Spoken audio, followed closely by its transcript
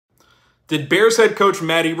Did Bears head coach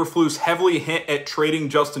Matt Eberflus heavily hint at trading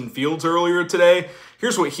Justin Fields earlier today?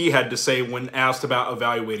 Here's what he had to say when asked about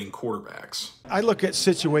evaluating quarterbacks. I look at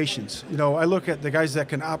situations. I look at the guys that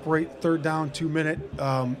can operate third down, 2 minute,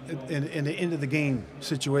 in the end of the game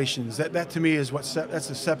situations. That to me is that's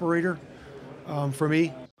a separator for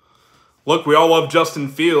me. Look, we all love Justin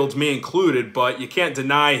Fields, me included, but you can't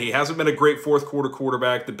deny he hasn't been a great fourth quarter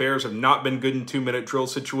quarterback. The Bears have not been good in 2-minute drill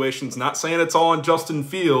situations. Not saying it's all on Justin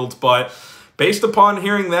Fields, but based upon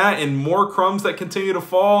hearing that and more crumbs that continue to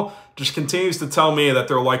fall, just continues to tell me that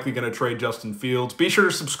they're likely going to trade Justin Fields. Be sure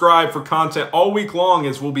to subscribe for content all week long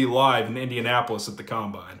as we'll be live in Indianapolis at the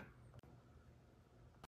Combine.